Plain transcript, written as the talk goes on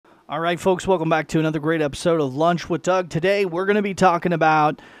All right, folks, welcome back to another great episode of Lunch with Doug. Today, we're going to be talking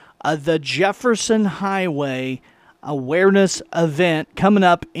about the Jefferson Highway awareness event coming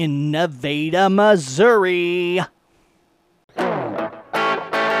up in Nevada, Missouri.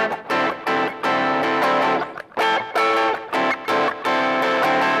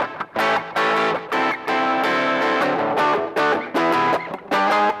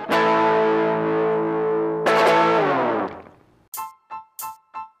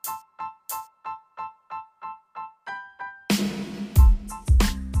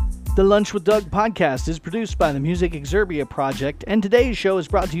 The Lunch with Doug podcast is produced by the Music Exerbia Project, and today's show is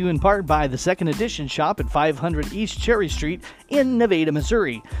brought to you in part by the Second Edition shop at 500 East Cherry Street in Nevada,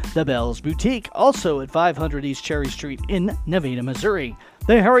 Missouri. The Bell's Boutique, also at 500 East Cherry Street in Nevada, Missouri.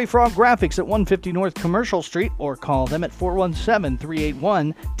 The Harry Frog Graphics at 150 North Commercial Street, or call them at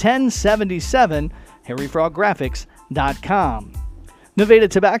 417-381-1077, harryfroggraphics.com. Nevada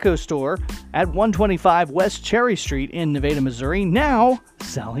Tobacco Store at 125 West Cherry Street in Nevada, Missouri, now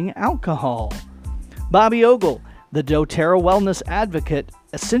selling alcohol. Bobby Ogle, the doTERRA Wellness Advocate,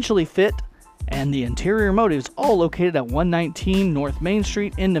 Essentially Fit, and the Interior Motives, all located at 119 North Main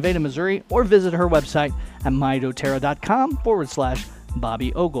Street in Nevada, Missouri, or visit her website at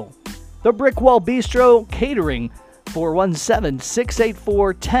mydoterra.com/Bobby Ogle. The Brickwall Bistro Catering,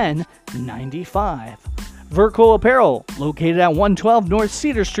 417-684-1095. Verco Apparel, located at 112 North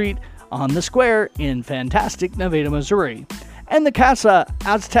Cedar Street on the Square in fantastic Nevada, Missouri. And the Casa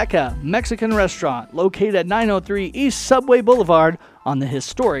Azteca Mexican Restaurant, located at 903 East Subway Boulevard on the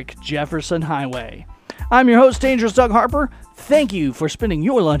historic Jefferson Highway. I'm your host, Dangerous Doug Harper. Thank you for spending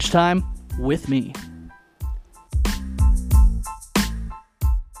your lunchtime with me.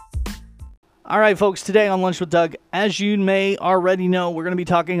 All right, folks, today on Lunch with Doug, as you may already know, we're going to be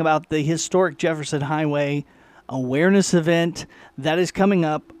talking about the historic Jefferson Highway awareness event that is coming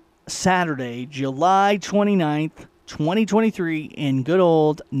up Saturday, July 29th, 2023 in good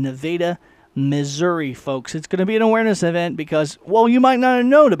old Nevada, Missouri, folks. It's going to be an awareness event because, well, you might not have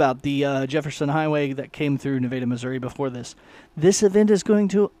known about the Jefferson Highway that came through Nevada, Missouri before this. This event is going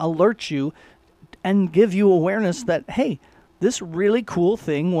to alert you and give you awareness that, hey, this really cool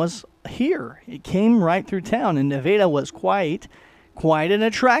thing was here. It came right through town, and Nevada was quite an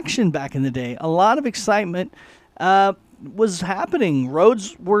attraction back in the day. A lot of excitement was happening.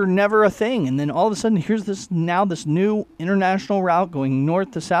 Roads were never a thing, and then all of a sudden, here's this new international route going north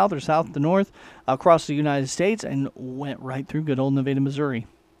to south or south to north across the United States, and went right through good old Nevada, Missouri.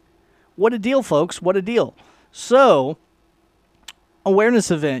 What a deal, folks! What a deal! So, awareness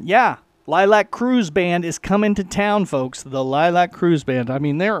event, yeah. Lilac Cruise Band is coming to town, folks. The Lilac Cruise Band. I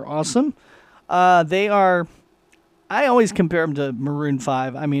mean, they're awesome. They are... I always compare them to Maroon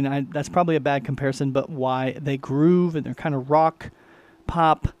 5. I mean, that's probably a bad comparison, but why? They groove, and they're kind of rock,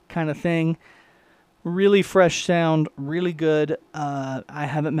 pop kind of thing. Really fresh sound, really good. I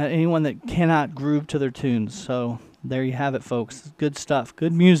haven't met anyone that cannot groove to their tunes. So, there you have it, folks. Good stuff.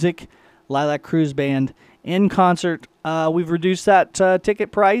 Good music. Lilac Cruise Band in concert. We've reduced that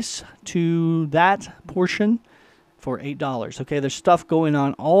ticket price to that portion for $8. Okay, there's stuff going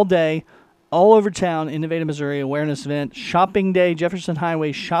on all day, all over town in Nevada, Missouri. Awareness event, shopping day, Jefferson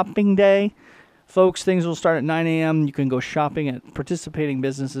Highway shopping day. Folks, things will start at 9 a.m. You can go shopping at participating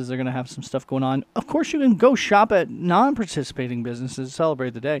businesses. They're going to have some stuff going on. Of course, you can go shop at non-participating businesses to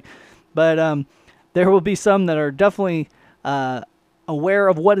celebrate the day. But there will be some that are definitely aware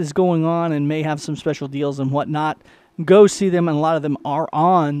of what is going on and may have some special deals and whatnot. Go see them, and a lot of them are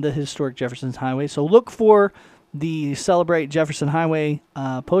on the historic Jefferson Highway. So look for the Celebrate Jefferson Highway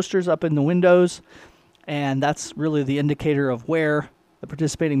posters up in the windows, and that's really the indicator of where the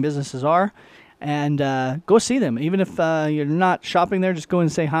participating businesses are. And go see them. Even if you're not shopping there, just go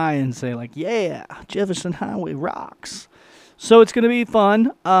and say hi and say, like, yeah, Jefferson Highway rocks. So it's going to be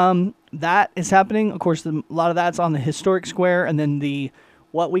fun. That is happening. Of course, a lot of that's on the historic square, and then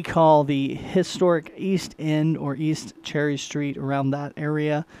what we call the historic East End or East Cherry Street, around that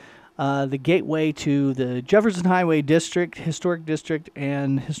area. The gateway to the Jefferson Highway District, Historic District,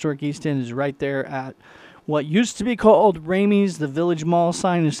 and Historic East End is right there at what used to be called Ramey's. The Village Mall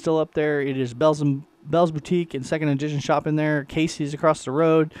sign is still up there. It is Bell's Boutique and Second Edition shop in there. Casey's across the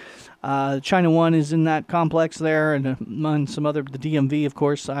road. China One is in that complex there, and some other, the DMV, of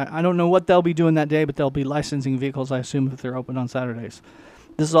course. I don't know what they'll be doing that day, but they'll be licensing vehicles, I assume, if they're open on Saturdays.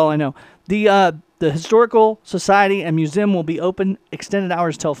 This is all I know. The Historical Society and Museum will be open extended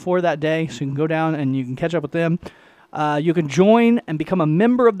hours till 4 that day, so you can go down and you can catch up with them. You can join and become a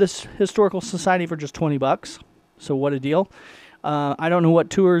member of this Historical Society for just $20. So what a deal. I don't know what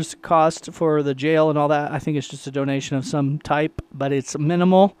tours cost for the jail and all that. I think it's just a donation of some type, but it's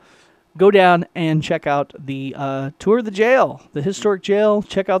minimal. Go down and check out the tour of the jail, the historic jail.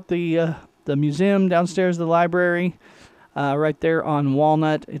 Check out the museum downstairs, the library, right there on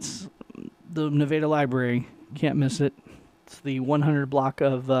Walnut. It's the Nevada Library. You can't miss it. It's the 100 block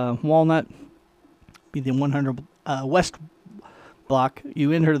of Walnut. Be the 100 West block.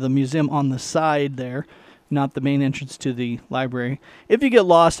 You enter the museum on the side there, not the main entrance to the library. If you get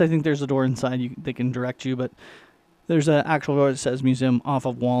lost, I think there's a door inside. They can direct you, but there's an actual door that says museum off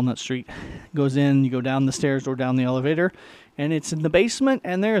of Walnut Street. Goes in, you go down the stairs or down the elevator, and it's in the basement,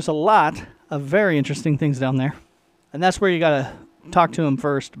 and there's a lot of very interesting things down there. And that's where you got to talk to them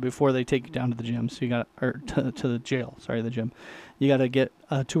first before they take you down to the gym. So you got to the jail, sorry, the gym. You got to get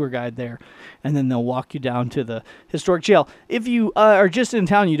a tour guide there, and then they'll walk you down to the historic jail. If you are just in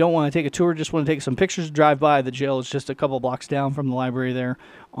town, you don't want to take a tour, just want to take some pictures, drive by. The jail is just a couple blocks down from the library there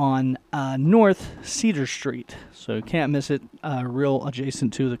on North Cedar Street. So you can't miss it, real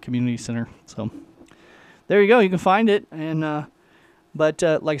adjacent to the community center. So there you go. You can find it. And but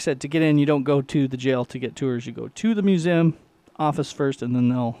like I said, to get in, you don't go to the jail to get tours. You go to the museum office first, and then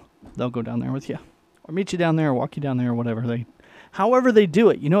they'll go down there with you, or meet you down there, or walk you down there, or whatever however they do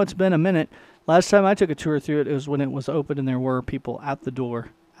it. You know, it's been a minute. Last time I took a tour through it, it was when it was open, and there were people at the door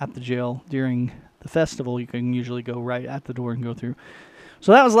at the jail during the festival. You can usually go right at the door and go through.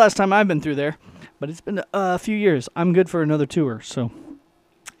 So that was the last time I've been through there, but it's been a few years. I'm good for another tour. So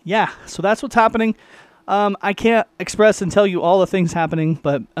yeah, so that's what's happening. I can't express and tell you all the things happening,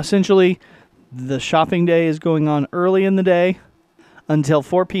 but essentially the shopping day is going on early in the day until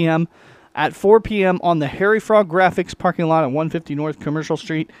 4 p.m. At 4 p.m. on the Harry Frog Graphics parking lot at 150 North Commercial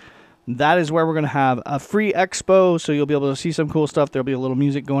Street, that is where we're going to have a free expo, so you'll be able to see some cool stuff. There'll be a little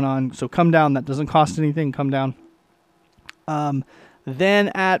music going on, so come down. That doesn't cost anything. Come down. Then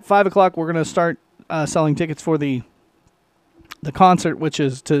at 5 o'clock, we're going to start selling tickets for the concert, which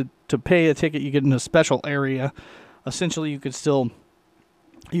is to pay a ticket, you get in a special area. Essentially, you could still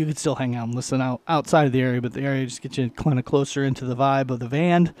hang out and listen outside of the area, but the area just gets you kind of closer into the vibe of the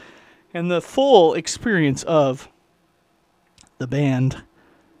band and the full experience of the band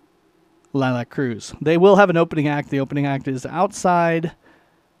Lilac Cruise. They will have an opening act. The opening act is outside.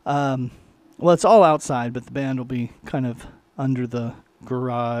 Well, it's all outside, but the band will be kind of under the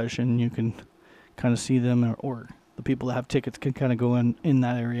garage, and you can kind of see them, or the people that have tickets can kind of go in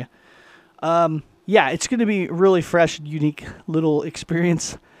that area. Yeah, it's going to be a really fresh, unique little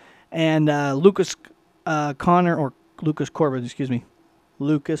experience. And Lucas Corbin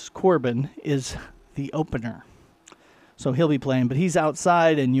is the opener. So he'll be playing, but he's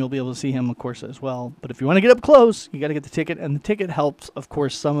outside, and you'll be able to see him, of course, as well. But if you want to get up close, you got to get the ticket, and the ticket helps, of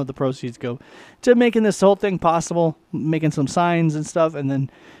course. Some of the proceeds go to making this whole thing possible, making some signs and stuff, and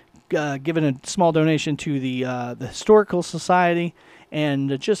then giving a small donation to the Historical Society,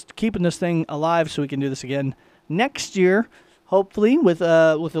 and just keeping this thing alive so we can do this again next year, hopefully with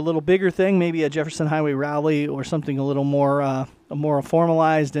a little bigger thing, maybe a Jefferson Highway rally or something a little more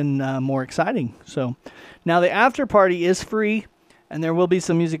formalized and more exciting. So now the after party is free, and there will be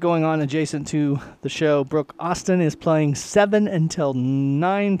some music going on adjacent to the show. Brooke Austin is playing 7 until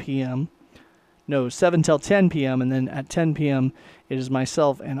 9 p.m. No, 7 till 10 p.m. And then at 10 p.m. it is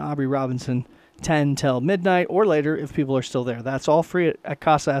myself and Aubrey Robinson, 10 till midnight or later if people are still there. That's all free at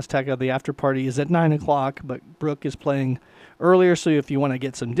Casa Azteca. The after party is at 9 o'clock, but Brooke is playing earlier, so if you want to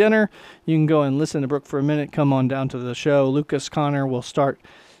get some dinner, you can go and listen to Brooke for a minute. Come on down to the show. Lucas Connor will start.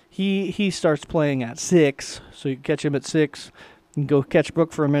 He starts playing at 6, so you can catch him at 6. You can go catch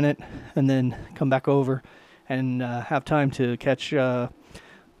Brooke for a minute and then come back over and have time to catch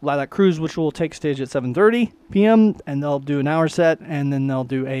Lilac Cruise, which will take stage at 7:30 p.m., and they'll do an hour set, and then they'll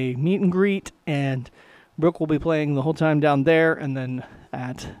do a meet and greet, and Brooke will be playing the whole time down there, and then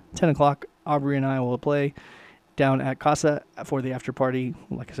at 10 o'clock, Aubrey and I will play down at Casa for the after party.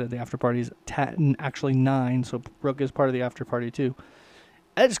 Like I said, the after party is actually 9, so Brooke is part of the after party too.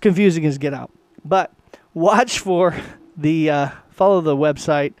 It's confusing as get out, but watch for the follow the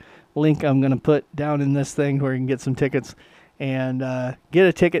website link I'm going to put down in this thing where you can get some tickets and get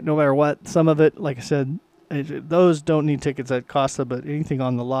a ticket no matter what. Some of it, like I said, those don't need tickets at Casa, but anything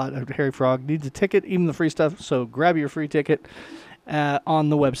on the lot at Harry Frog needs a ticket, even the free stuff. So grab your free ticket on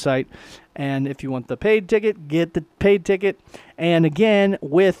the website. And if you want the paid ticket, get the paid ticket. And again,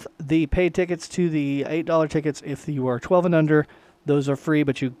 with the paid tickets to the $8 tickets, if you are 12 and under, those are free.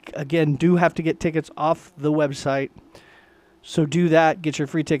 But you, again, do have to get tickets off the website. So do that. Get your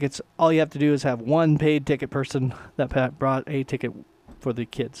free tickets. All you have to do is have one paid ticket person that brought a ticket for the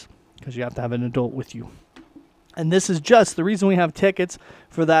kids, because you have to have an adult with you. And this is just the reason we have tickets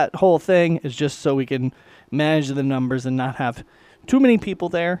for that whole thing is just so we can manage the numbers and not have too many people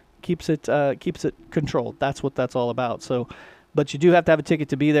there. Keeps it controlled. That's what that's all about. So, but you do have to have a ticket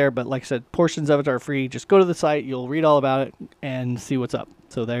to be there. But like I said, portions of it are free. Just go to the site. You'll read all about it and see what's up.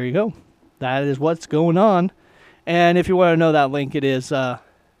 So there you go. That is what's going on. And if you want to know that link, it is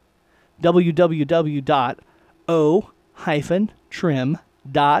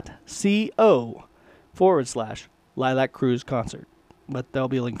www.o-trim.co/Lilac Cruise Concert. But there'll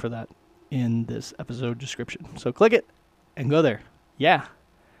be a link for that in this episode description. So click it and go there. Yeah,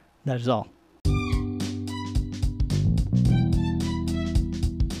 that is all.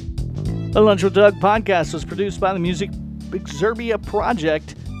 The Lunch with Doug podcast was produced by the Music Exerbia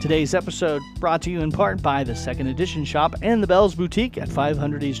Project. Today's episode brought to you in part by the Second Edition Shop and the Bells Boutique at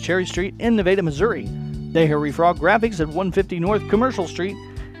 500 East Cherry Street in Nevada, Missouri. The Harry Frog Graphics at 150 North Commercial Street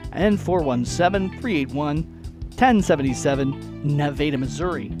and 417-381-1077, Nevada,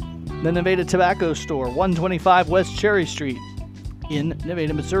 Missouri. The Nevada Tobacco Store, 125 West Cherry Street in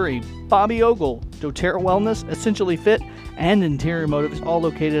Nevada, Missouri. Bobby Ogle, doTERRA Wellness, Essentially Fit, and Interior Motives, all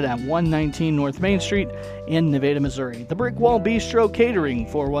located at 119 North Main Street in Nevada, Missouri. The Brick Wall Bistro Catering,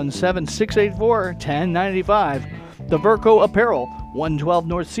 417-684-1095. The Verco Apparel, 112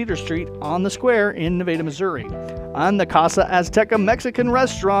 North Cedar Street on the Square in Nevada, Missouri. On the Casa Azteca Mexican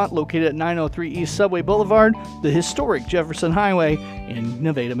Restaurant, located at 903 East Subway Boulevard, the historic Jefferson Highway in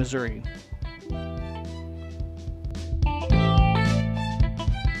Nevada, Missouri.